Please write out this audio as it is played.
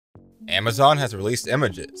Amazon has released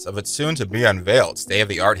images of its soon-to-be unveiled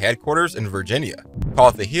state-of-the-art headquarters in Virginia,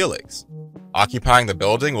 called the Helix. Occupying the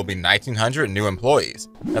building will be 1,900 new employees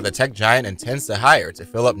that the tech giant intends to hire to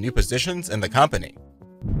fill up new positions in the company.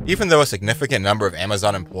 Even though a significant number of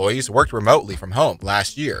Amazon employees worked remotely from home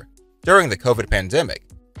last year during the COVID pandemic,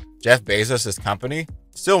 Jeff Bezos' company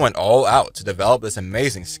still went all out to develop this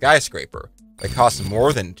amazing skyscraper that costs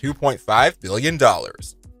more than $2.5 billion.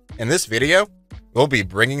 In this video, we'll be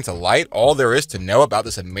bringing to light all there is to know about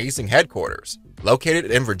this amazing headquarters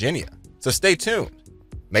located in Virginia, so stay tuned.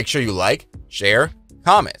 Make sure you like, share,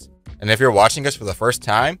 comment, and if you're watching us for the first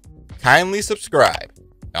time, kindly subscribe.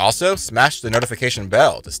 Also, smash the notification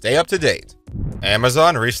bell to stay up to date.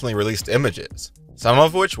 Amazon recently released images, some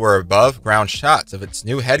of which were above-ground shots of its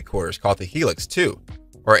new headquarters called the Helix 2,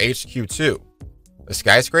 or HQ2. The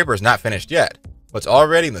skyscraper is not finished yet, but it's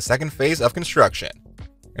already in the second phase of construction.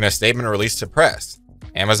 In a statement released to press,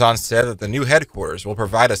 Amazon said that the new headquarters will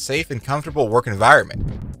provide a safe and comfortable work environment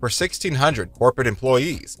for 1,600 corporate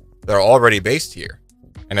employees that are already based here.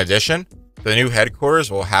 In addition, the new headquarters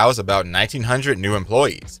will house about 1,900 new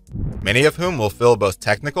employees, many of whom will fill both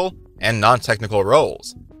technical and non-technical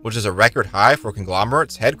roles, which is a record high for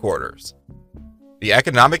conglomerates' headquarters. The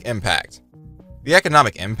economic impact. The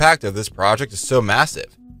economic impact of this project is so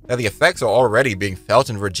massive that the effects are already being felt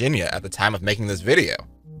in Virginia at the time of making this video.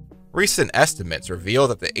 Recent estimates reveal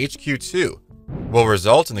that the HQ2 will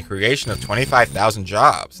result in the creation of 25,000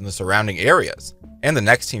 jobs in the surrounding areas in the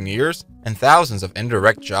next 10 years and thousands of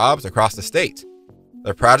indirect jobs across the state.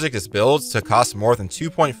 The project is billed to cost more than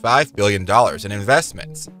 $2.5 billion in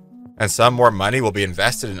investments, and some more money will be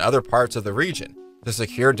invested in other parts of the region to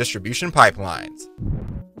secure distribution pipelines.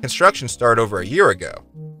 Construction started over a year ago.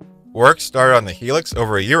 Work started on the Helix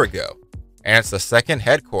over a year ago, and it's the second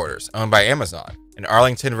headquarters owned by Amazon in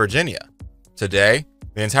Arlington, Virginia. Today,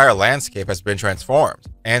 the entire landscape has been transformed,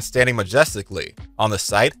 and standing majestically on the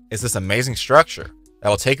site is this amazing structure that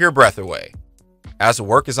will take your breath away. As the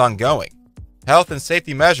work is ongoing, health and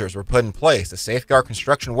safety measures were put in place to safeguard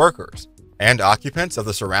construction workers and occupants of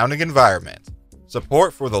the surrounding environment.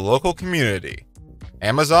 Support for the local community.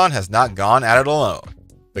 Amazon has not gone at it alone.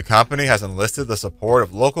 The company has enlisted the support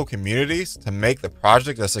of local communities to make the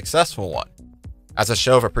project a successful one. As a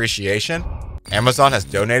show of appreciation, Amazon has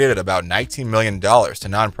donated about $19 million to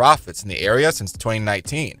nonprofits in the area since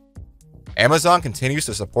 2019. Amazon continues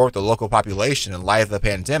to support the local population in light of the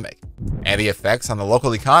pandemic and the effects on the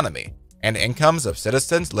local economy and incomes of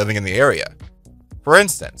citizens living in the area. For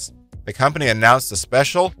instance, the company announced a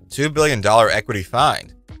special $2 billion equity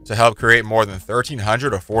fund to help create more than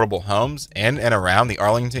 1,300 affordable homes in and around the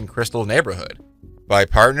Arlington Crystal neighborhood. By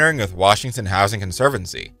partnering with Washington Housing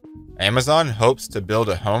Conservancy, Amazon hopes to build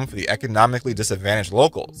a home for the economically disadvantaged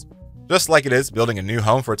locals, just like it is building a new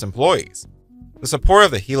home for its employees. The support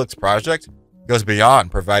of the Helix project goes beyond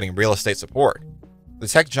providing real estate support. The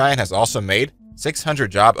tech giant has also made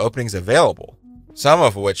 600 job openings available, some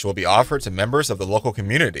of which will be offered to members of the local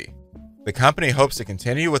community. The company hopes to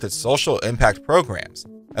continue with its social impact programs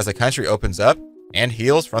as the country opens up and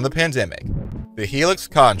heals from the pandemic. The Helix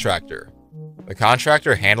contractor. The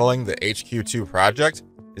contractor handling the HQ2 project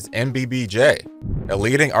is MBBJ, a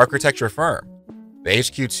leading architecture firm. The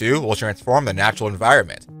HQ2 will transform the natural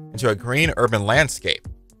environment into a green urban landscape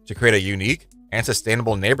to create a unique and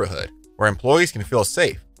sustainable neighborhood where employees can feel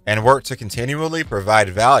safe and work to continually provide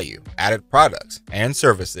value-added products and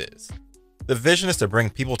services. The vision is to bring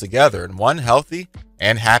people together in one healthy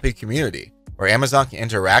and happy community where Amazon can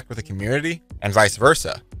interact with the community and vice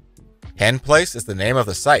versa. Penn Place is the name of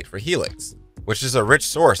the site for Helix, which is a rich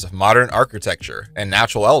source of modern architecture and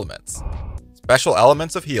natural elements. Special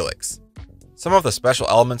elements of Helix. Some of the special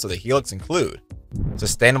elements of the Helix include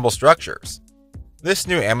sustainable structures. This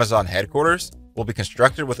new Amazon headquarters will be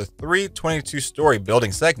constructed with a 322-story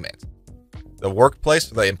building segment. The workplace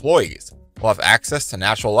for the employees will have access to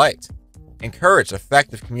natural light, encourage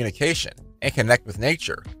effective communication, and connect with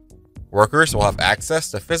nature. Workers will have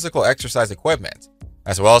access to physical exercise equipment,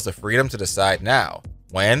 as well as the freedom to decide now,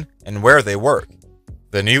 when, and where they work.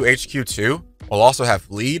 The new HQ2 will also have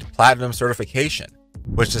LEED Platinum certification,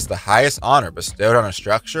 which is the highest honor bestowed on a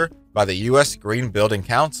structure by the U.S. Green Building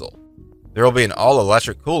Council. There will be an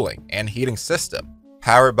all-electric cooling and heating system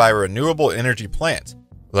powered by a renewable energy plant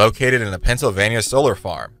located in a Pennsylvania solar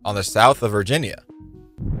farm on the south of Virginia.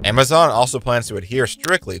 Amazon also plans to adhere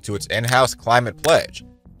strictly to its in-house climate pledge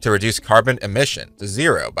to reduce carbon emission to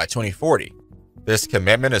zero by 2040. This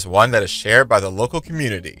commitment is one that is shared by the local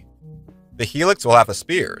community. The Helix will have the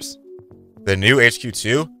Spears. The new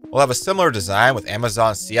HQ2 will have a similar design with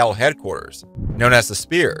Amazon's Seattle headquarters, known as the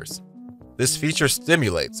Spears. This feature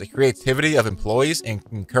stimulates the creativity of employees and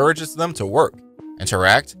encourages them to work,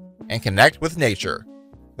 interact, and connect with nature.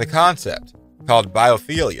 The concept, called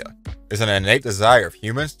biophilia, is an innate desire of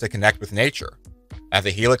humans to connect with nature. At the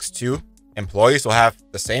Helix 2, employees will have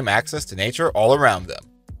the same access to nature all around them.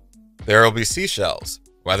 There will be seashells,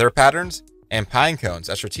 weather patterns, and pine cones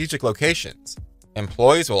at strategic locations.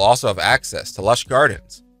 Employees will also have access to lush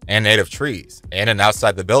gardens and native trees in and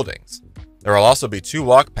outside the buildings. There will also be 2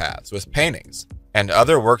 walk paths with paintings and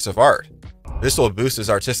other works of art. This will boost his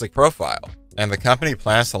artistic profile, and the company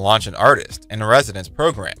plans to launch an artist in residence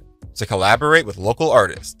program to collaborate with local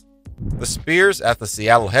artists. The Spears at the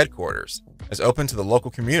Seattle headquarters is open to the local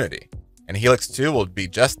community, and Helix 2 will be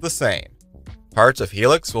just the same. Parts of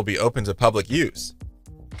Helix will be open to public use.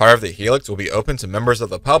 Part of the Helix will be open to members of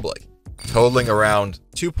the public, totaling around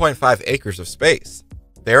 2.5 acres of space.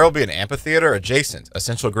 There will be an amphitheater adjacent a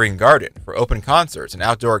central green garden for open concerts and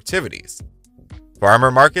outdoor activities.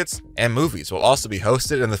 Farmer markets and movies will also be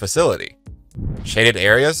hosted in the facility. Shaded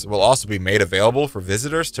areas will also be made available for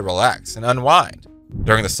visitors to relax and unwind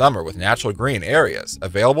during the summer, with natural green areas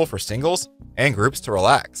available for singles and groups to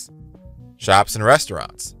relax. Shops and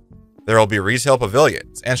restaurants. There will be retail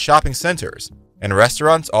pavilions and shopping centers and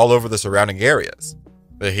restaurants all over the surrounding areas.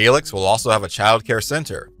 The Helix will also have a child care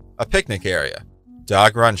center, a picnic area,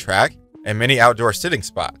 dog run track, and many outdoor sitting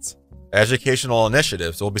spots. Educational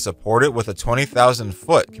initiatives will be supported with a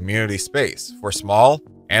 20,000-foot community space for small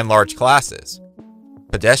and large classes.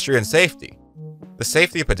 Pedestrian safety. The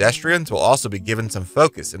safety of pedestrians will also be given some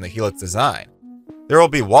focus in the Helix design. There will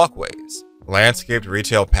be walkways, landscaped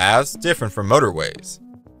retail paths different from motorways.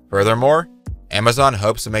 Furthermore, Amazon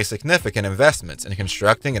hopes to make significant investments in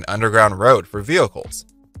constructing an underground road for vehicles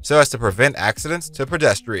so as to prevent accidents to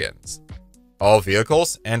pedestrians. All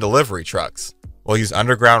vehicles and delivery trucks will use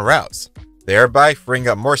underground routes, thereby freeing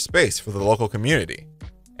up more space for the local community.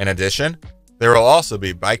 In addition, there will also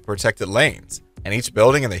be bike-protected lanes, and each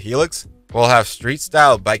building in the Helix will have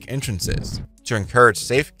street-style bike entrances to encourage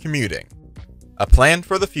safe commuting. A plan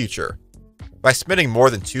for the future. By spending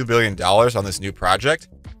more than $2 billion on this new project,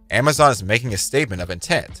 Amazon is making a statement of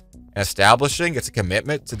intent and establishing its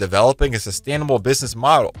commitment to developing a sustainable business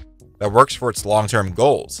model that works for its long-term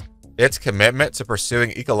goals. Its commitment to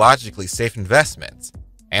pursuing ecologically safe investments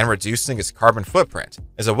and reducing its carbon footprint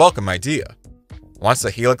is a welcome idea. Once the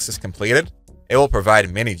Helix is completed, it will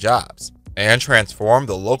provide many jobs and transform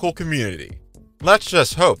the local community. Let's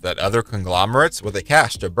just hope that other conglomerates with the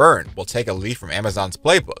cash to burn will take a leaf from Amazon's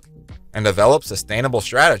playbook and develop sustainable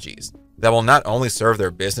strategies that will not only serve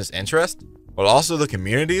their business interest, but also the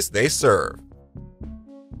communities they serve.